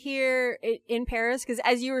scene here in Paris? Because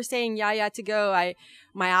as you were saying, Yaya To Go,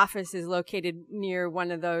 my office is located near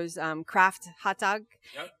one of those craft hot dog.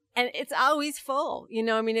 Yep. And it's always full,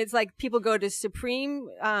 it's like people go to Supreme,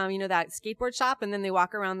 that skateboard shop, and then they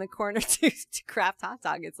walk around the corner to Craft Hot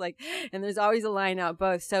Dog. It's like, and there's always a line out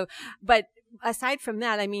both. So, but aside from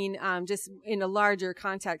that, just in a larger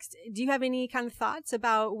context, do you have any kind of thoughts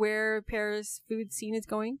about where Paris food scene is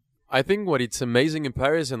going? I think what it's amazing in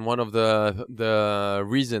Paris, and one of the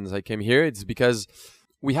reasons I came here, it's because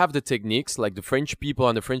we have the techniques, like the French people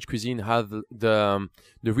and the French cuisine have the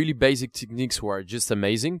really basic techniques who are just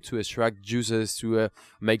amazing to extract juices, to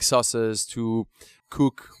make sauces, to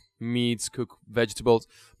cook meats, cook vegetables.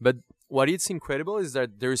 But what is incredible is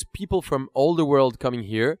that there's people from all the world coming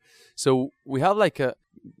here. So we have like a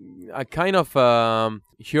kind of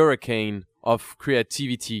hurricane of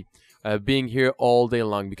creativity being here all day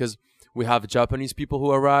long, because we have Japanese people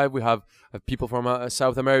who arrive. We have people from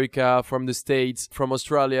South America, from the States, from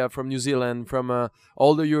Australia, from New Zealand, from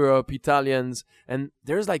all the Europe, Italians. And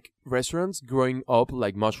there's like restaurants growing up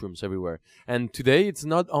like mushrooms everywhere. And today it's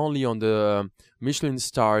not only on the Michelin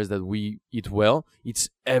stars that we eat well, it's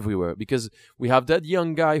everywhere. Because we have that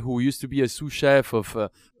young guy who used to be a sous chef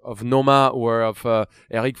of Noma or of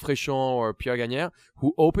Eric Fréchon or Pierre Gagnère,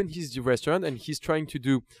 who opened his restaurant, and he's trying to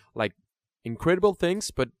do like incredible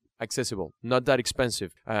things, but accessible, not that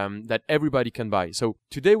expensive, that everybody can buy. So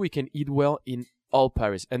today we can eat well in all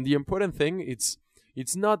Paris. And the important thing,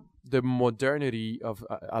 it's not the modernity of,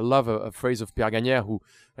 I love a phrase of Pierre Gagnère, who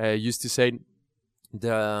used to say,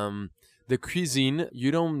 the cuisine,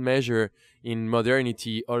 you don't measure in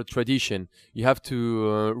modernity or tradition. You have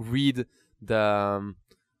to read the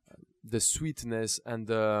sweetness and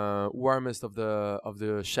the warmth of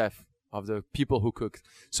the chef, of the people who cook.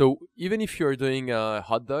 So even if you're doing a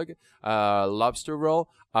hot dog, a lobster roll,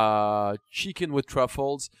 chicken with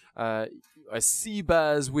truffles, a sea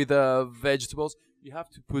bass with vegetables, you have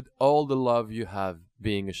to put all the love you have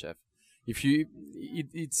being a chef.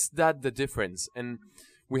 It's that the difference. And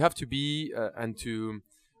we have to be, and to,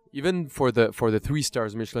 even for the 3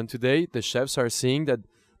 stars Michelin today, the chefs are seeing that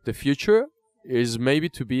the future is maybe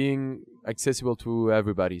to being accessible to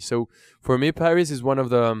everybody. So for me, Paris is one of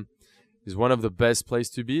the best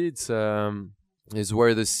place to be. It's is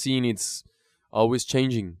where the scene it's always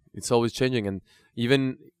changing. It's always changing, and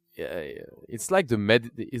even it's like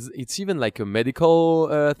it's even like a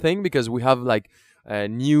medical thing, because we have like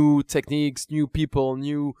new techniques, new people,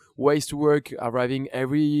 new ways to work arriving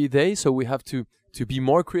every day. So we have to be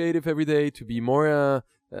more creative every day, to be more.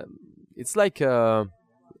 It's like a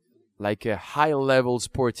high level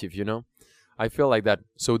sportive, I feel like that.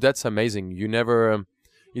 So that's amazing. You never.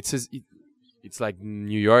 It's like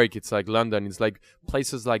New York, it's like London, it's like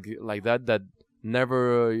places like that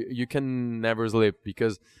never, you can never sleep,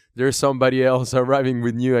 because there's somebody else arriving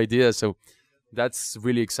with new ideas. So that's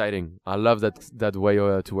really exciting. I love that way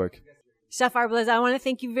to work. Chef Arbelaise, I want to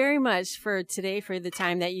thank you very much for today, for the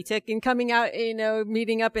time that you took in coming out,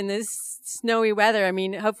 meeting up in this snowy weather. I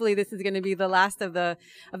mean, hopefully this is going to be the last of the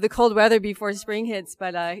cold weather before spring hits,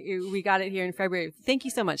 but we got it here in February. Thank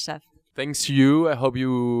you so much, Chef. Thanks to you. I hope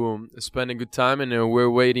you spend a good time, and we're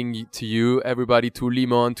waiting to you, everybody, to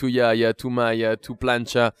Limon, to Yaya, to Maya, to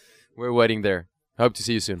Plancha. We're waiting there. Hope to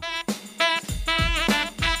see you soon.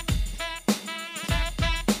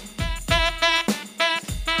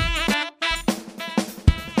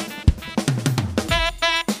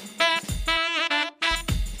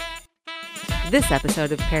 This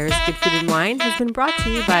episode of Paris Good Food and Wine has been brought to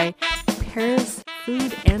you by Paris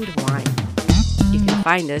Food and Wine. You can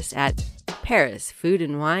find us at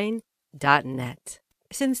parisfoodandwine.net.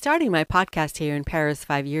 Since starting my podcast here in Paris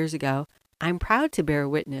 5 years ago, I'm proud to bear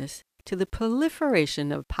witness to the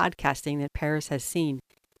proliferation of podcasting that Paris has seen,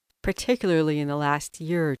 particularly in the last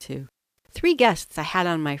year or two. 3 guests I had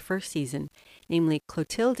on my first season, namely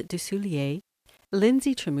Clotilde Dussoulier,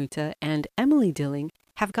 Lindsay Tremuta, and Emily Dilling,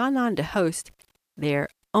 have gone on to host their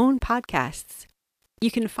own podcasts.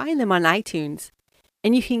 You can find them on iTunes,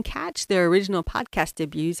 and you can catch their original podcast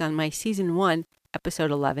debuts on my Season 1,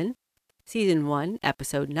 Episode 11, Season 1,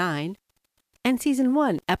 Episode 9, and Season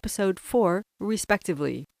 1, Episode 4,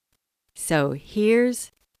 respectively. So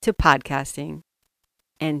here's to podcasting,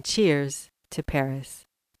 and cheers to Paris.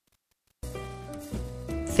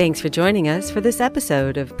 Thanks for joining us for this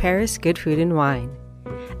episode of Paris Good Food and Wine.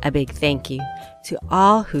 A big thank you to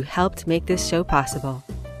all who helped make this show possible,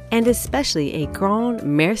 and especially a grand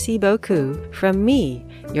merci beaucoup from me,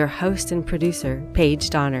 your host and producer, Paige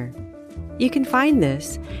Donner. You can find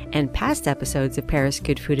this and past episodes of Paris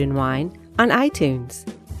Good Food and Wine on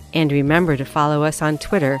iTunes. And remember to follow us on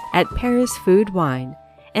Twitter at Paris Food Wine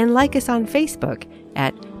and like us on Facebook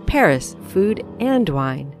at Paris Food and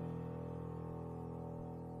Wine.